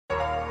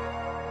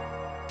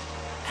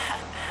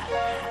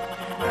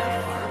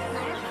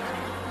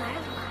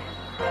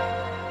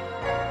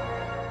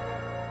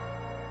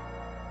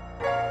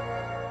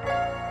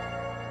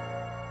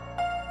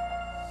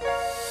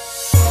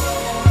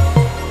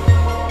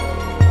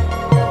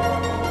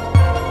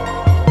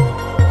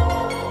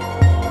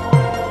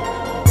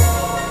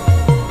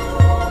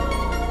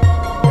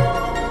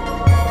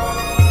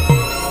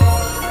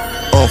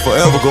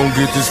gon'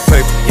 get this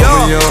paper.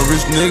 I'm a young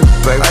rich nigga,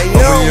 baby.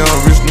 I'm a young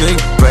rich nigga,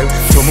 baby.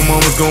 Told my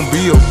mama's gon'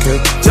 be okay.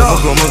 Told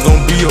my grandma's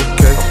gon' be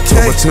okay.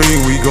 Told my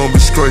team we gon'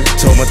 be straight.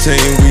 Told my team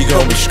we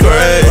gon' be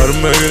straight. I done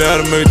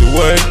made the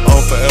way.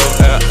 On forever,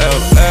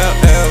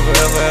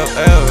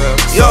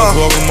 Sauce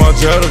walking my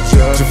jail.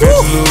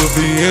 Eventually will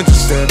be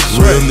interesting.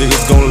 Real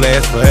niggas gon'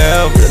 last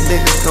forever. Real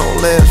niggas gon'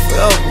 last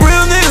forever.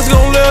 Real niggas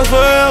gon' last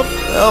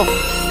forever.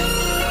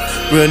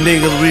 Real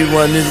niggas, we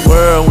run this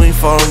world. We ain't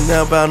falling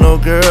down by no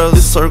girls.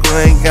 This circle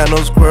ain't got no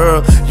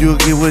squirrel. You'll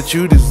get what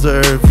you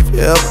deserve. If you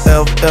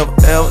ever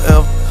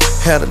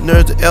had a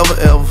nerve to ever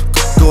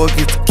go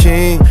against the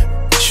king,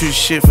 shoot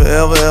shit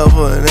forever,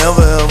 ever.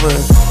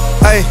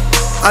 Hey,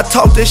 I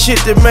talk that shit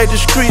that made the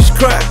streets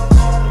cry.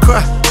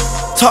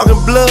 Talking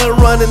blood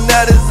running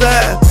out his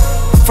eye.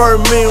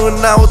 First me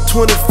when I was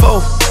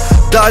 24.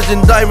 Dodged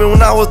indictment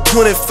when I was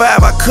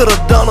 25. I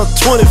could've done a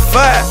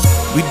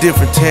 25. We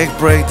different tax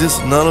breaks, this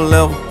another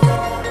level.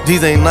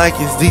 These ain't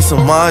Nikes, these some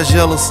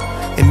Margielas.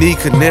 And these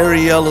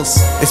Canary Yellows.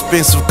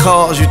 Expensive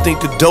cars, you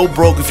think the dough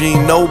broke if you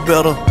ain't know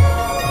better.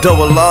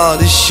 Double R,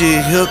 this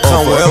shit here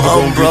come with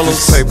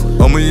umbrellas.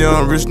 I'm a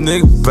young rich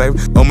nigga, baby.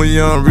 I'm a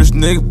young rich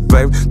nigga,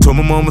 baby. Told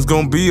my mama's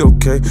gon' be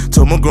okay.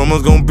 Told my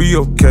grandma's gon' be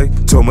okay.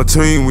 Told my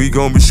team we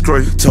gon' be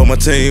straight. Told my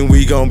team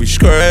we gon' be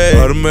straight.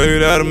 I done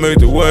made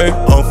the way.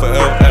 On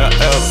forever.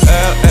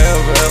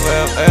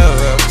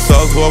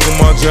 Sauce walking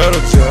my jail.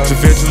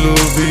 Eventually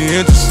will be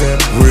interesting.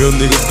 Real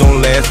niggas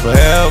gon' last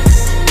forever.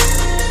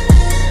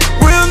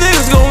 Real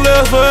niggas gon'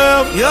 last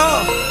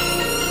forever.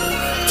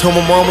 Told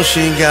my mama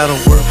she ain't gotta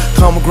work.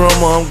 Call my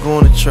grandma, I'm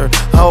going to church.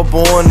 I was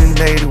born in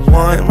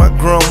 81, my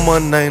grandma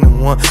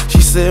 91. She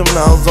said when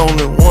I was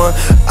only one,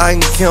 I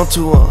can count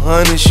to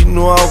 100. She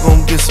knew I was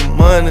gonna get some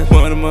money.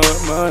 Grandma.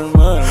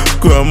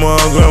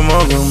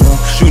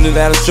 Shooting it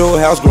out at your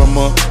house,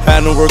 grandma.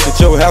 I no work at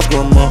your house,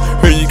 grandma.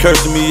 Heard you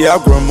cursing me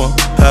out, grandma.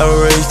 I was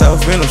raised out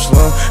in a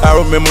slum. I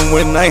remember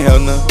when I ain't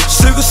had none.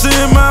 Sick of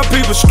seeing my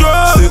people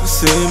struggle. Sick of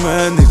seeing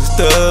my niggas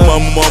thug.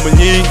 Mama,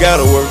 you ain't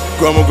gotta work.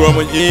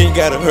 Grandma, you ain't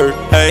gotta hurt.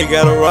 I ain't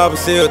gotta rob and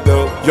sell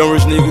though. Young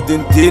rich nigga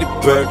didn't did it,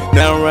 baby.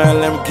 Now I'm riding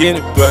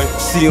Lamborghini, baby.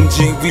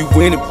 CMG, we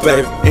winning,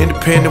 baby.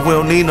 Independent, we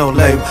don't need no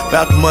label.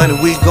 About the money,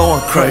 we going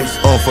crazy.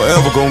 I'm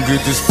forever gon'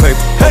 get this paper.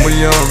 I'm a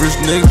young rich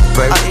nigga,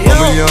 baby. I'm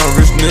a young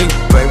rich nigga,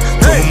 baby.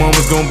 Told my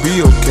mama's gon'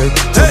 be okay.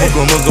 Told my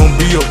grandma's gon'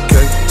 be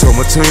okay. Told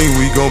my team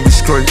we gon' be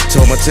straight.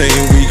 Told my team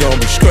we gon'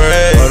 be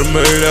straight. I done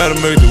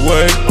made the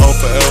way. On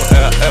forever.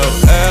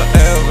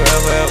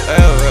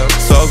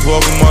 Sauce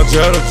walking my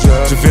jail.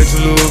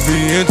 Eventually will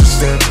be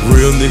interesting.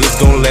 Real niggas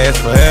gon'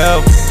 last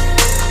forever.